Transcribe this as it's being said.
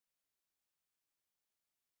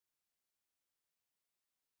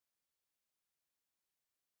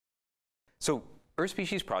So Earth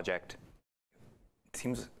Species Project, it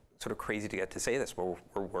seems sort of crazy to get to say this, but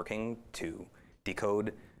we're working to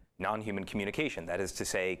decode non-human communication. That is to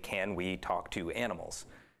say, can we talk to animals?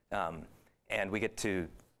 And we get to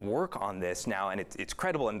work on this now, and it's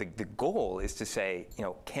credible. And the goal is to say,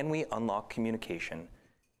 can we unlock communication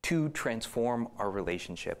to transform our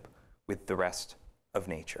relationship with the rest of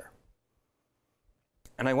nature?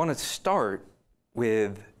 And I want to start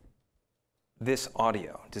with this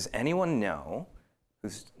audio. Does anyone know,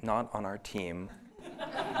 who's not on our team,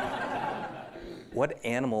 what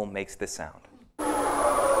animal makes this sound?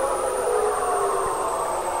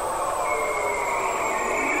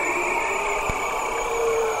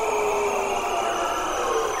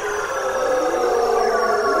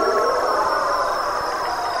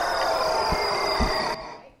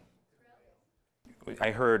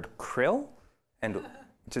 I heard krill,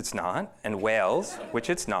 which it's not, and whales,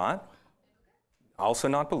 which it's not. Also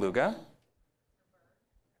not beluga.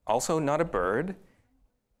 Also not a bird.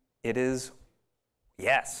 It is,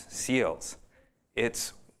 yes, seals.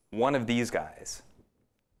 It's one of these guys,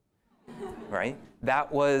 right?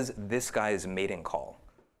 That was this guy's mating call.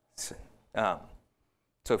 So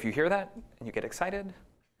if you hear that and you get excited,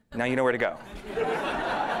 now you know where to go.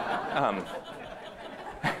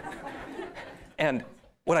 And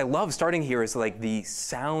what I love starting here is like the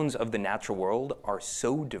sounds of the natural world are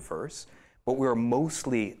so diverse, but we're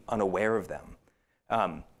mostly unaware of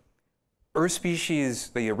them. Earth Species,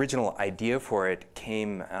 the original idea for it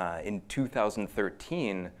came in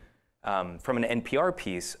 2013 from an NPR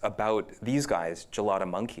piece about these guys, gelada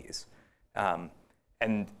monkeys.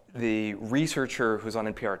 And the researcher who's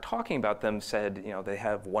on NPR talking about them said, they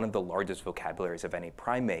have one of the largest vocabularies of any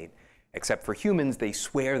primate. Except for humans, they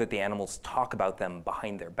swear that the animals talk about them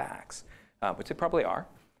behind their backs, which they probably are.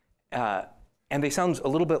 And they sound a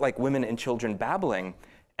little bit like women and children babbling.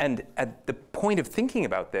 And at the point of thinking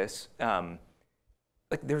about this,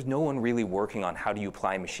 there's no one really working on how do you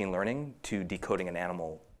apply machine learning to decoding an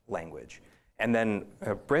animal language. And then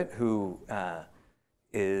Britt, who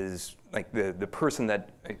is like the person that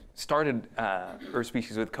started Earth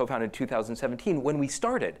Species with, co-founded in 2017, when we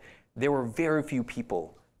started, there were very few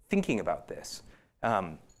people thinking about this.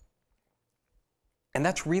 And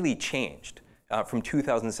that's really changed from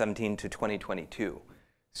 2017 to 2022.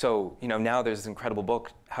 So now there's this incredible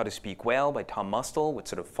book, How to Speak Whale by Tom Mustel, which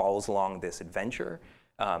sort of follows along this adventure.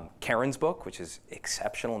 Karen's book, which is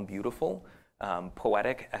exceptional and beautiful,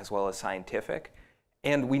 poetic as well as scientific.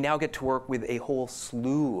 And we now get to work with a whole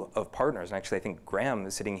slew of partners. And actually, I think Graham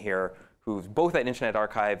is sitting here, who's both at Internet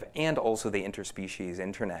Archive and also the Interspecies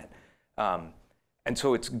Internet. And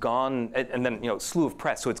so it's gone, and then slew of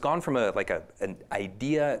press. So it's gone from an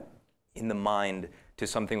idea in the mind to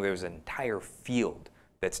something where there's an entire field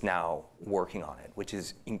that's now working on it, which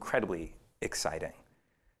is incredibly exciting.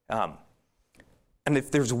 And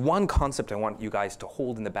if there's one concept I want you guys to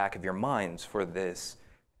hold in the back of your minds for this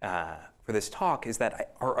talk, is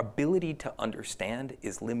that our ability to understand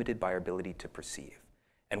is limited by our ability to perceive.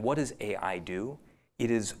 And what does AI do?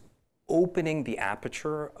 It is opening the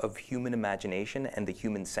aperture of human imagination and the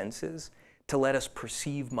human senses to let us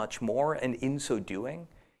perceive much more, and in so doing,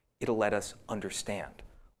 it'll let us understand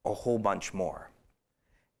a whole bunch more.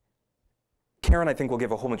 Karen, I think, will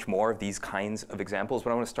give a whole bunch more of these kinds of examples,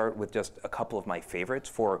 but I want to start with just a couple of my favorites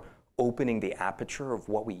for opening the aperture of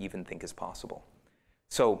what we even think is possible.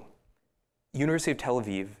 So, University of Tel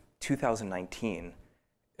Aviv, 2019,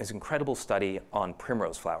 is an incredible study on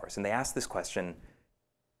primrose flowers, and they asked this question: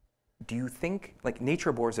 do you think,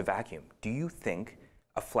 nature abhors a vacuum, do you think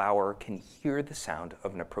a flower can hear the sound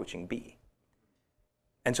of an approaching bee?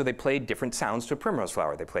 And so they played different sounds to a primrose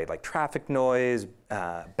flower. They played traffic noise,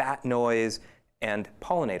 bat noise, and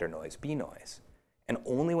pollinator noise, bee noise. And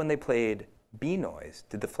only when they played bee noise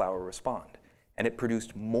did the flower respond. And it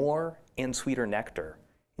produced more and sweeter nectar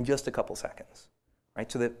in just a couple seconds.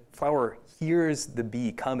 Right? So the flower hears the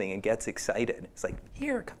bee coming and gets excited. It's like,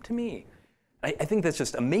 here, come to me. I think that's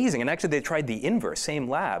just amazing. And actually, they tried the inverse, same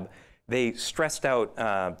lab. They stressed out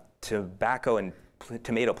tobacco and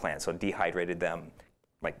tomato plants, so dehydrated them,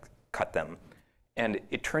 cut them. And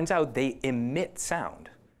it turns out they emit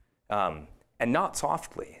sound, and not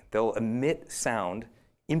softly. They'll emit sound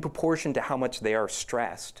in proportion to how much they are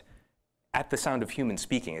stressed at the sound of human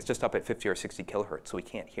speaking. It's just up at 50 or 60 kilohertz, so we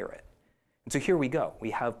can't hear it. And so here we go.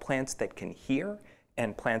 We have plants that can hear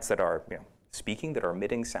and plants that are speaking, that are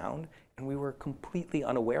emitting sound. And we were completely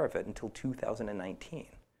unaware of it until 2019.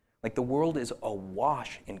 The world is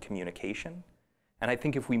awash in communication. And I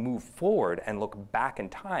think if we move forward and look back in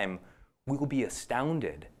time, we will be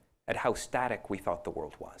astounded at how static we thought the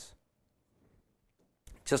world was.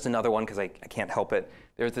 Just another one, because I can't help it.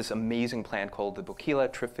 There's this amazing plant called the Bucilla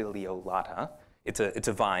trifoliolata. It's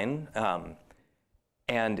a vine,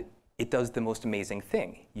 and it does the most amazing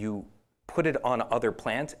thing. You put it on other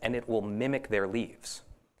plants, and it will mimic their leaves.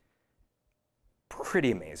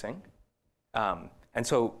 Pretty amazing. And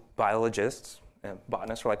so biologists,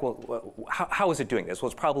 botanists are like, well, how is it doing this? Well,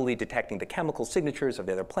 it's probably detecting the chemical signatures of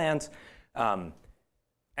the other plants, and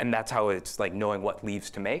that's how it's like knowing what leaves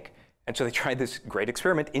to make. And so they tried this great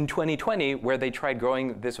experiment in 2020 where they tried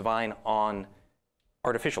growing this vine on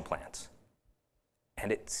artificial plants.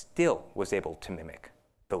 And it still was able to mimic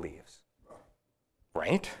the leaves,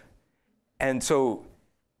 right? And so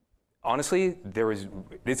honestly,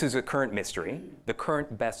 this is a current mystery. The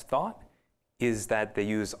current best thought is that they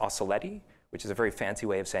use oceleti, which is a very fancy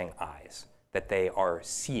way of saying eyes, that they are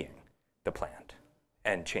seeing the plant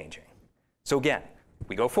and changing. So again,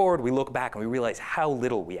 we go forward, we look back, and we realize how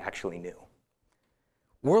little we actually knew.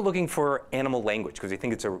 We're looking for animal language because we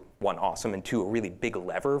think it's one, awesome, and two, a really big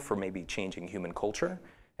lever for maybe changing human culture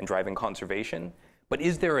and driving conservation. But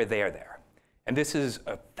is there a there? And this is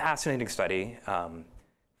a fascinating study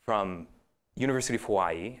from University of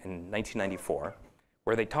Hawaii in 1994,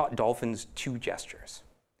 where they taught dolphins 2 gestures.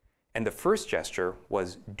 And the first gesture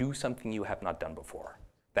was do something you have not done before.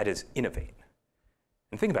 That is, innovate.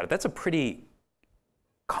 And think about it, that's a pretty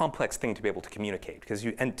complex thing to be able to communicate,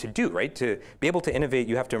 and to do, right? To be able to innovate,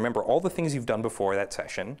 you have to remember all the things you've done before that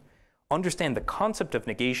session, understand the concept of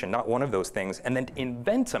negation, not one of those things, and then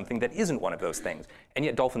invent something that isn't one of those things. And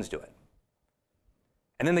yet dolphins do it.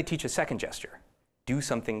 And then they teach a second gesture, do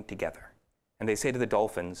something together. And they say to the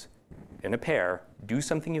dolphins, in a pair, do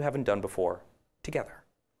something you haven't done before together.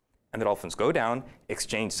 And the dolphins go down,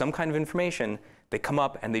 exchange some kind of information, they come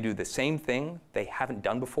up and they do the same thing they haven't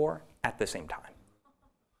done before at the same time.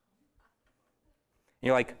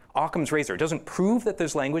 You're like, Occam's razor. It doesn't prove that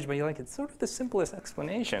there's language, but you're like, it's sort of the simplest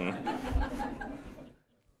explanation.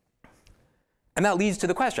 And that leads to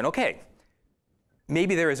the question, okay,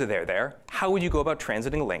 maybe there is a there. How would you go about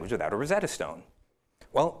translating a language without a Rosetta Stone?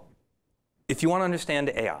 Well, if you want to understand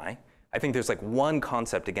AI, I think there's like one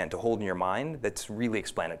concept, again, to hold in your mind that's really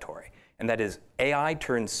explanatory. And that is AI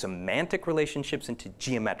turns semantic relationships into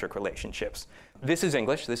geometric relationships. This is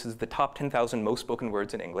English. This is the top 10,000 most spoken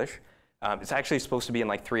words in English. It's actually supposed to be in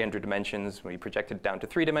like 300 dimensions. We projected it down to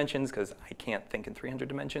 3 dimensions because I can't think in 300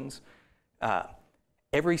 dimensions.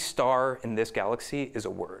 Every star in this galaxy is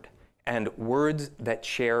a word. And words that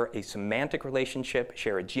share a semantic relationship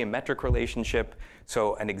share a geometric relationship.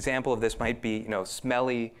 So an example of this might be,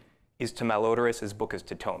 smelly is to malodorous as book is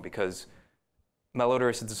to tome, because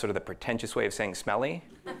malodorous is sort of the pretentious way of saying smelly.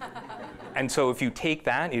 And so if you take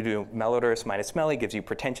that, you do malodorous minus smelly, gives you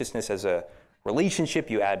pretentiousness as a relationship,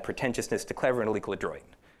 you add pretentiousness to clever and it'll equal adroit.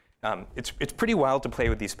 It's pretty wild to play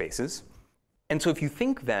with these spaces. And so if you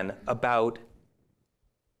think then about,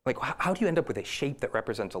 like, how do you end up with a shape that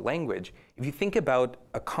represents a language? If you think about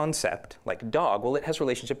a concept like dog, well, it has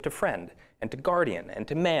relationship to friend, and to guardian, and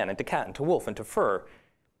to man, and to cat, and to wolf, and to fur.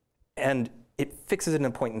 And it fixes it in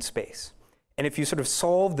a point in space. And if you sort of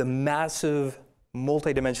solve the massive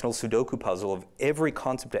multidimensional Sudoku puzzle of every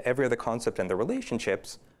concept to every other concept and the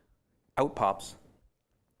relationships, out pops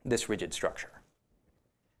this rigid structure.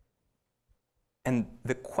 And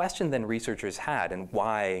the question then researchers had, and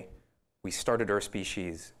why we started Earth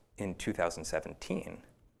Species in 2017,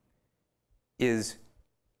 is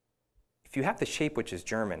if you have the shape which is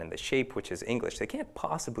German and the shape which is English, they can't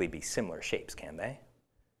possibly be similar shapes, can they?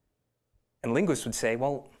 And linguists would say,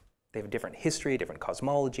 well, they have a different history, different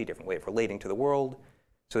cosmology, different way of relating to the world,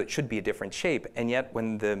 so it should be a different shape. And yet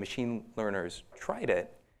when the machine learners tried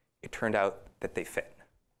it, it turned out that they fit.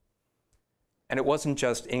 And it wasn't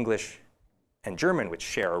just English and German, which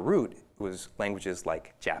share a root. It was languages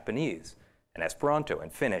like Japanese and Esperanto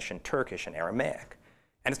and Finnish and Turkish and Aramaic.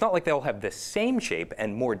 And it's not like they all have the same shape,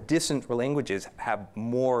 and more distant languages have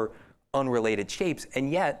more unrelated shapes,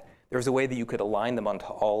 and yet there's a way that you could align them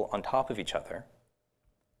all on top of each other.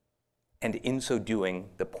 And in so doing,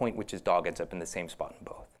 the point which is dog ends up in the same spot in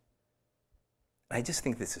both. I just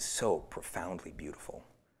think this is so profoundly beautiful.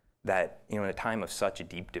 That in a time of such a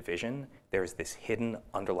deep division, there's this hidden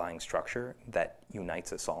underlying structure that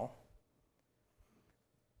unites us all.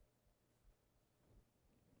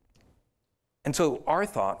 And so our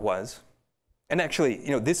thought was, and actually,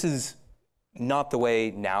 this is not the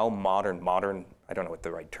way now modern, I don't know what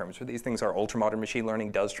the right terms for these things are, ultra-modern machine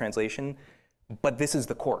learning does translation, but this is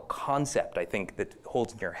the core concept, I think, that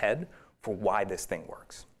holds in your head for why this thing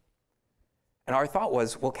works. And our thought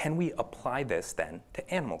was, well, can we apply this then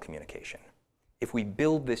to animal communication? If we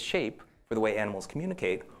build this shape for the way animals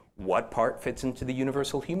communicate, what part fits into the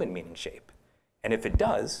universal human meaning shape? And if it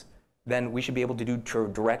does, then we should be able to do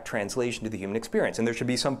direct translation to the human experience. And there should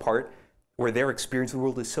be some part where their experience of the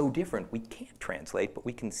world is so different, we can't translate, but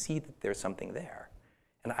we can see that there's something there.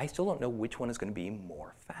 And I still don't know which one is going to be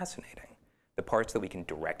more fascinating. The parts that we can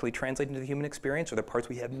directly translate into the human experience, or the parts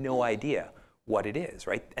we have no idea what it is,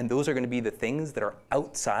 right? And those are going to be the things that are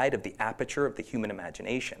outside of the aperture of the human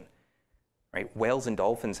imagination, right? Whales and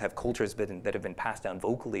dolphins have cultures that have been passed down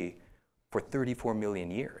vocally for 34 million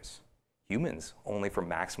years. Humans only for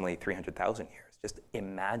maximally 300,000 years. Just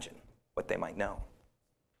imagine what they might know.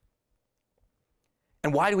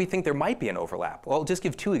 And why do we think there might be an overlap? Well, I'll just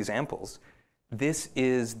give two examples. This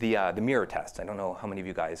is the mirror test. I don't know how many of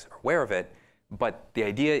you guys are aware of it, but the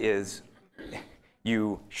idea is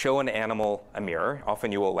you show an animal a mirror.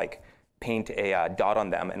 Often you will like paint a dot on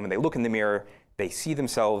them, and when they look in the mirror, they see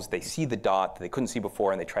themselves, they see the dot that they couldn't see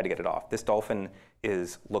before, and they try to get it off. This dolphin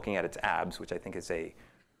is looking at its abs, which I think is a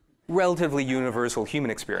relatively universal human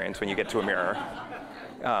experience when you get to a mirror.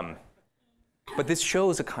 But this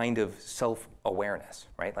shows a kind of self-awareness,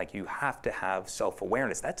 right? Like you have to have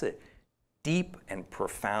self-awareness. That's a deep and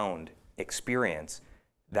profound experience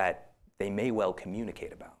that they may well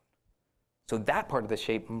communicate about. So that part of the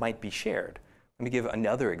shape might be shared. Let me give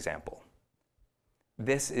another example.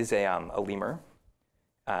 This is a lemur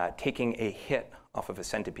taking a hit off of a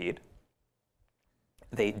centipede.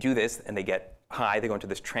 They do this and they get high, they go into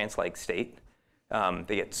this trance-like state.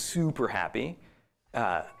 They get super happy.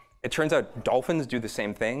 It turns out dolphins do the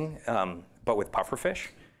same thing, but with pufferfish.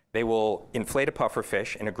 They will inflate a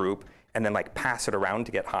pufferfish in a group and then like pass it around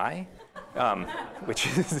to get high, which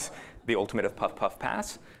is the ultimate of puff, puff,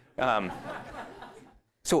 pass.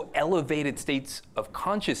 So elevated states of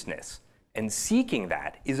consciousness and seeking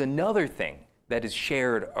that is another thing that is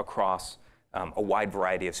shared across a wide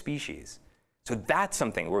variety of species. So that's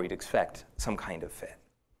something where we'd expect some kind of fit.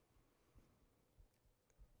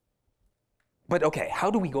 But okay,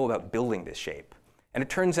 how do we go about building this shape? And it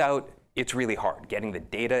turns out it's really hard. Getting the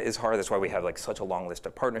data is hard. That's why we have like such a long list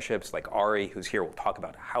of partnerships. Like Ari, who's here, will talk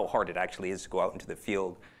about how hard it actually is to go out into the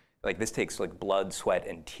field. Like this takes like blood, sweat,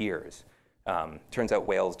 and tears. Turns out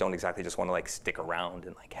whales don't exactly just want to like stick around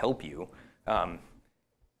and like help you.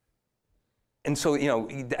 And so, you know,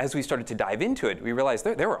 as we started to dive into it, we realized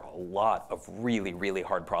there were a lot of really, really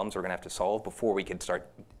hard problems we're going to have to solve before we could start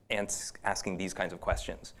asking these kinds of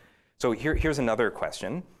questions. So here's another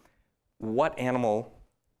question. What animal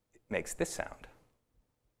makes this sound?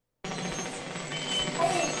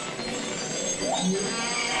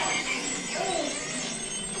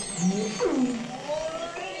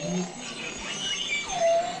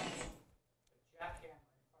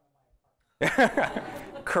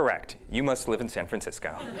 Correct. You must live in San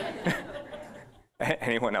Francisco.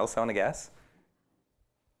 Anyone else want to guess?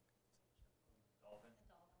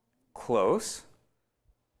 Close.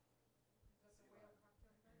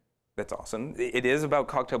 That's awesome. It is about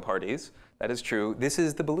cocktail parties. That is true. This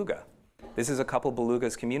is the beluga. This is a couple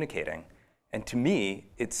belugas communicating. And to me,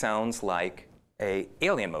 it sounds like an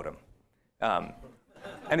alien modem. And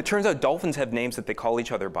it turns out dolphins have names that they call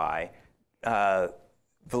each other by.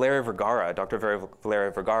 Valeria Vergara, Dr.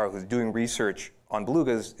 Valeria Vergara, who's doing research on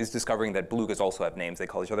belugas, is discovering that belugas also have names they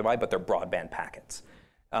call each other by, but they're broadband packets.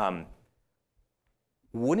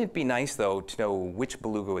 Wouldn't it be nice, though, to know which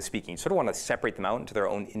beluga was speaking? You sort of want to separate them out into their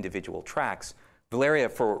own individual tracks. Valeria,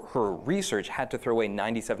 for her research, had to throw away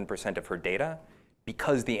 97% of her data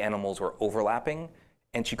because the animals were overlapping,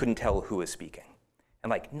 and she couldn't tell who was speaking. And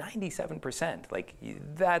like 97%, like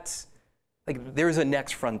that's, like there's a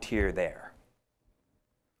next frontier there.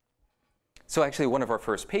 So actually, one of our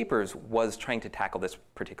first papers was trying to tackle this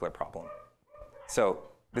particular problem. So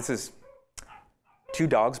this is two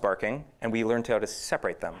dogs barking, and we learned how to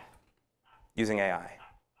separate them using AI.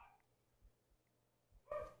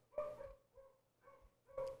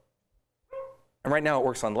 And right now it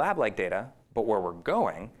works on lab-like data, but where we're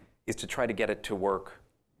going is to try to get it to work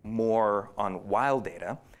more on wild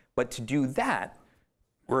data. But to do that,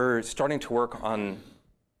 we're starting to work on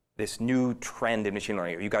this new trend in machine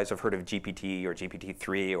learning. You guys have heard of GPT or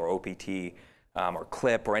GPT-3 or OPT or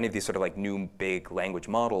CLIP or any of these sort of like new big language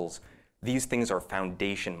models. These things are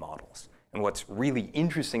foundation models. And what's really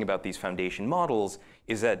interesting about these foundation models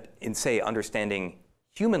is that in, say, understanding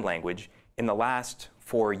human language, in the last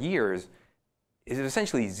 4 years, is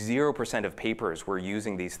essentially 0% of papers were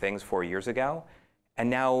using these things 4 years ago.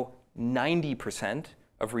 And now 90%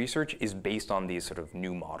 of research is based on these sort of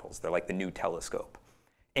new models. They're like the new telescope.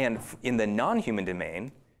 And in the non-human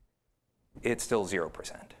domain, it's still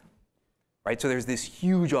 0%. Right? So there's this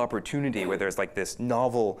huge opportunity where there's like this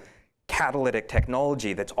novel catalytic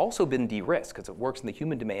technology that's also been de-risked because it works in the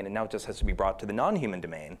human domain and now it just has to be brought to the non-human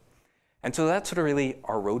domain. And so that's sort of really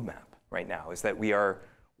our roadmap right now, is that we are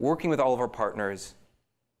working with all of our partners,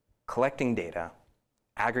 collecting data,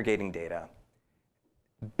 aggregating data,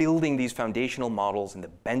 building these foundational models and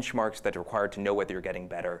the benchmarks that are required to know whether you're getting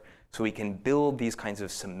better, so we can build these kinds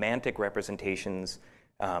of semantic representations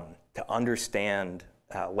to understand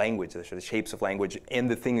language, the shapes of language,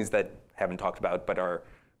 and the things that haven't talked about but are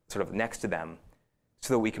sort of next to them,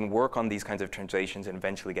 so that we can work on these kinds of translations and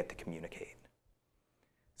eventually get to communicate.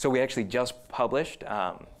 So we actually just published,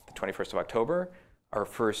 the 21st of October, our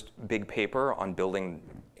first big paper on building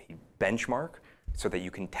a benchmark so that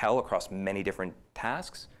you can tell across many different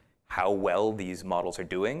tasks how well these models are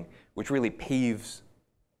doing, which really paves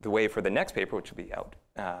the way for the next paper, which will be out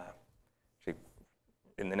actually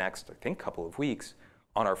in the next, I think, couple of weeks,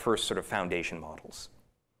 on our first sort of foundation models.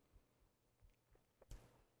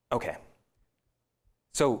 Okay.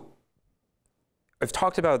 So I've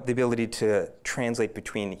talked about the ability to translate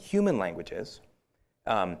between human languages,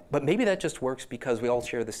 but maybe that just works because we all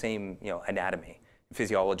share the same, anatomy,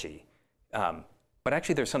 physiology. But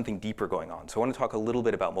actually, there's something deeper going on. So I want to talk a little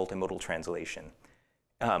bit about multimodal translation.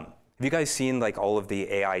 Have you guys seen like all of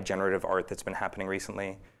the AI generative art that's been happening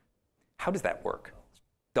recently? How does that work?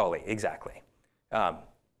 DALL-E, exactly.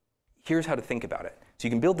 Here's how to think about it. So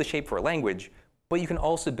you can build the shape for a language, but you can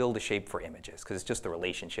also build a shape for images, because it's just the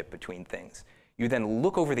relationship between things. You then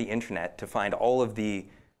look over the internet to find all of the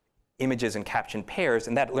images and caption pairs,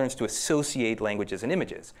 and that learns to associate languages and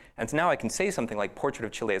images. And so now I can say something like portrait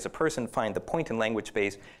of Chile as a person, find the point in language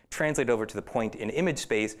space, translate over to the point in image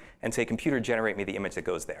space, and say, computer, generate me the image that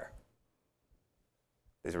goes there.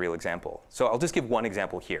 There's a real example. So I'll just give one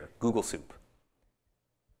example here, Google Soup.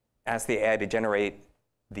 Ask the AI to generate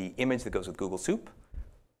the image that goes with Google Soup.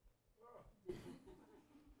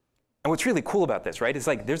 And what's really cool about this, right, is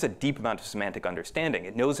like there's a deep amount of semantic understanding.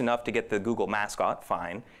 It knows enough to get the Google mascot,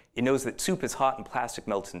 fine. It knows that soup is hot and plastic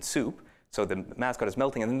melts in soup, so the mascot is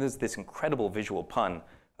melting. And then there's this incredible visual pun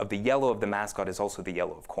of the yellow of the mascot is also the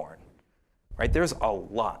yellow of corn, right? There's a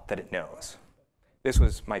lot that it knows. This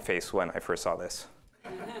was my face when I first saw this.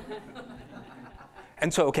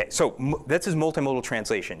 And so, okay, so this is multimodal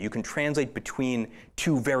translation. You can translate between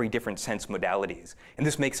two very different sense modalities. And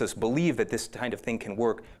this makes us believe that this kind of thing can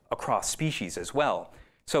work across species as well.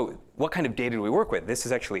 So what kind of data do we work with? This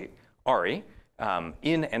is actually Ari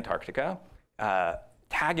in Antarctica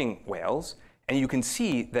tagging whales. And you can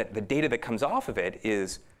see that the data that comes off of it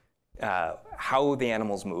is how the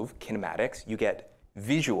animals move, kinematics. You get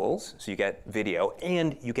visuals, so you get video,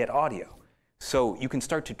 and you get audio. So you can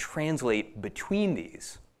start to translate between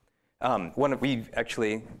these. We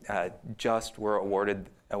actually just were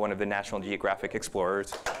awarded one of the National Geographic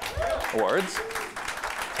Explorers Awards.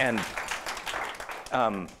 And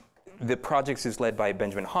the project is led by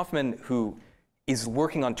Benjamin Hoffman, who is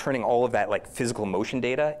working on turning all of that like physical motion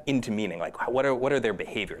data into meaning. Like what are their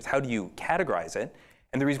behaviors? How do you categorize it?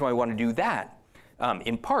 And the reason why I want to do that,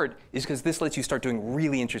 in part, is because this lets you start doing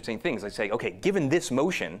really interesting things. Like say, okay, given this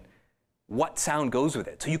motion, what sound goes with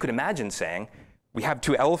it? So you could imagine saying, we have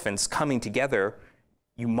two elephants coming together.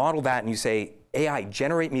 You model that and you say, AI,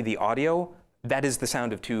 generate me the audio. That is the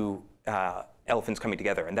sound of two elephants coming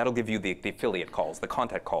together. And that'll give you the affiliate calls, the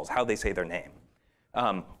contact calls, how they say their name.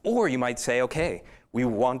 Or you might say, OK, we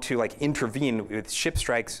want to like intervene with ship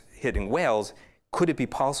strikes hitting whales. Could it be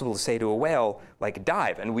possible to say to a whale, like,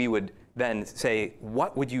 dive? And we would then say,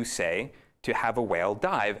 what would you say to have a whale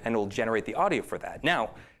dive? And it'll generate the audio for that.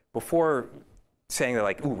 Now, before saying that,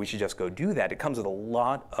 like, ooh, we should just go do that, it comes with a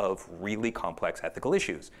lot of really complex ethical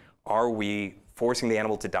issues. Are we forcing the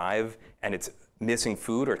animal to dive and it's missing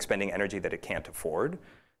food or expending energy that it can't afford?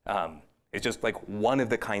 It's just like one of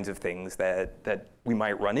the kinds of things that we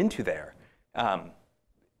might run into there. And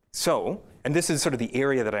this is sort of the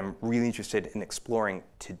area that I'm really interested in exploring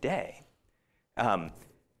today.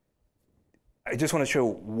 I just want to show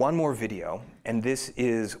one more video, and this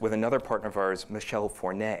is with another partner of ours, Michelle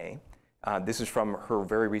Fournet. This is from her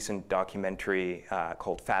very recent documentary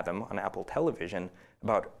called Fathom on Apple Television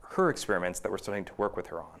about her experiments that we're starting to work with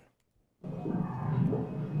her on.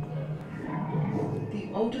 The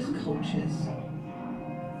oldest cultures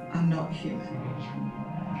are not human.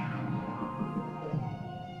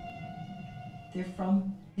 They're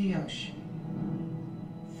from the ocean.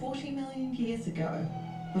 40 million years ago,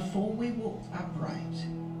 before we walked upright,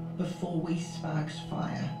 before we sparked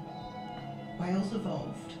fire, whales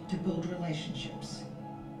evolved to build relationships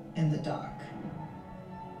in the dark.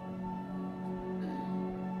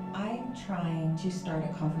 I'm trying to start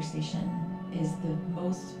a conversation is the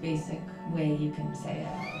most basic way you can say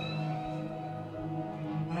it.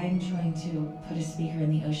 I'm trying to put a speaker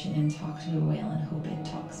in the ocean and talk to a whale and hope it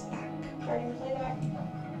talks back. Starting playback.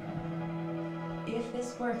 If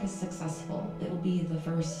this work is successful, it will be the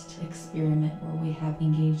first experiment where we have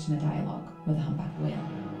engaged in a dialogue with a humpback whale.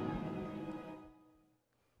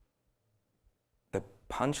 The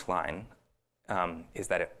punchline is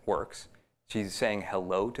that it works. She's saying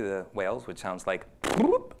hello to the whales, which sounds like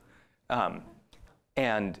whoop,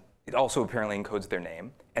 and it also apparently encodes their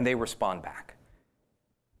name, and they respond back.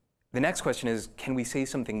 The next question is, can we say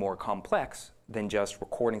something more complex than just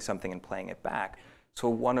recording something and playing it back? So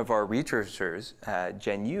one of our researchers,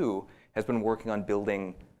 Jen Yu, has been working on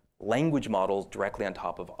building language models directly on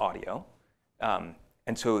top of audio.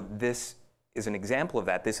 And so this is an example of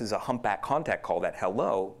that. This is a humpback contact call, that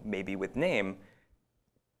hello, maybe with name,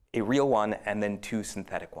 a real one, and then two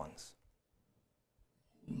synthetic ones.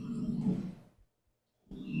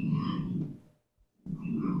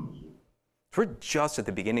 So we're just at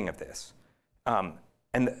the beginning of this. And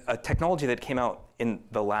a technology that came out in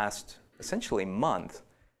the last, essentially, month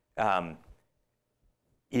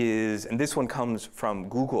is, and this one comes from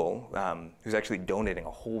Google, who's actually donating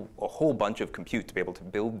a whole bunch of compute to be able to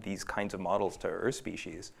build these kinds of models to Earth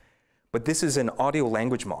species. But this is an audio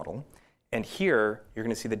language model. And here, you're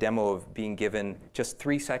going to see the demo of being given just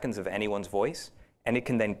 3 seconds of anyone's voice, and it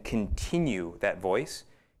can then continue that voice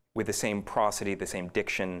with the same prosody, the same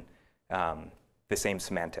diction, the same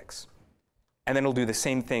semantics. And then it'll do the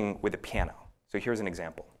same thing with a piano. So here's an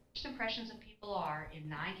example. First impressions of people are, in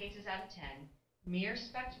 9 cases out of 10, mere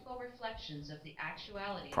spectacle reflections of the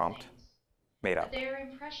actuality Prompt. of things. Made up. But they are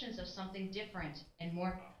impressions of something different and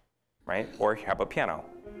more. Right? Or how about piano?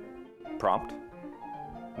 Prompt.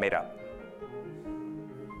 Made up.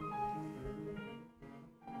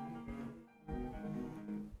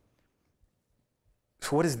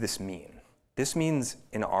 So what does this mean? This means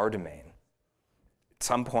in our domain, at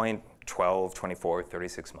some point, 12, 24,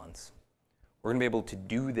 36 months, we're going to be able to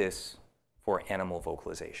do this for animal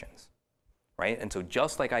vocalizations, right? And so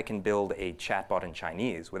just like I can build a chatbot in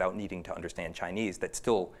Chinese without needing to understand Chinese that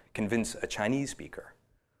still convince a Chinese speaker,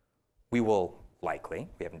 we will likely,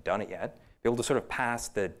 we haven't done it yet, be able to sort of pass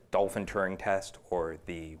the dolphin Turing test or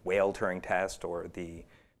the whale Turing test or the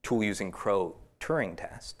tool using crow Turing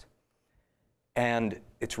test. And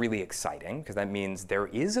it's really exciting because that means there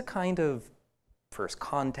is a kind of first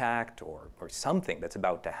contact or something that's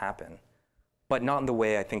about to happen, but not in the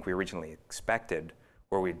way I think we originally expected,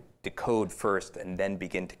 where we decode first and then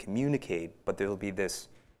begin to communicate, but there'll be this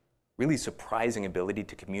really surprising ability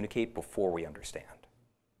to communicate before we understand.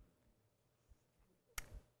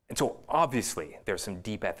 And so obviously there's some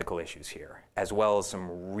deep ethical issues here, as well as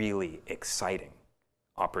some really exciting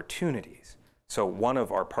opportunities. So one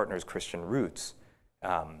of our partners, Christian Roots,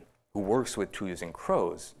 who works with Tool Using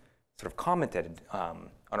Crows, sort of commented on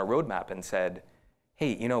a roadmap and said,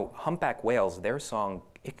 hey, you know, humpback whales, their song,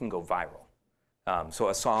 it can go viral. So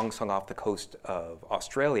a song sung off the coast of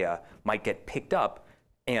Australia might get picked up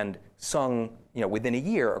and sung, you know, within a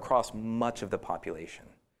year across much of the population.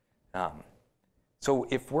 So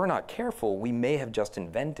if we're not careful, we may have just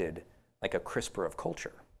invented like a CRISPR of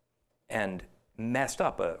culture and messed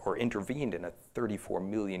up or intervened in a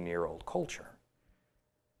 34-million-year-old culture.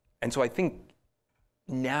 And so I think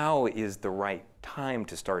now is the right time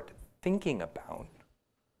to start thinking about,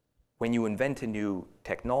 when you invent a new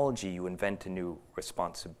technology, you invent a new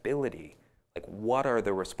responsibility. Like, what are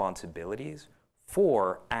the responsibilities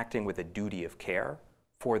for acting with a duty of care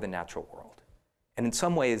for the natural world? And in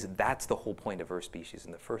some ways, that's the whole point of Earth Species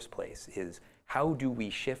in the first place, is how do we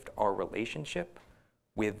shift our relationship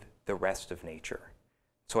with the rest of nature?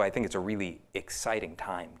 So I think it's a really exciting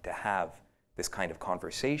time to have this kind of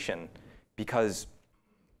conversation, because,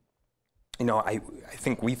 you know, I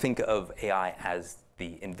think we think of AI as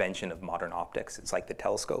the invention of modern optics. It's like the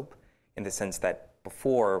telescope, in the sense that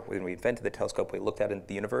before, when we invented the telescope, we looked out into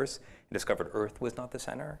the universe and discovered Earth was not the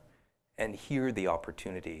center. And here the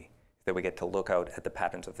opportunity that we get to look out at the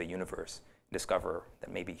patterns of the universe and discover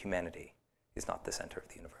that maybe humanity is not the center of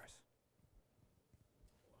the universe.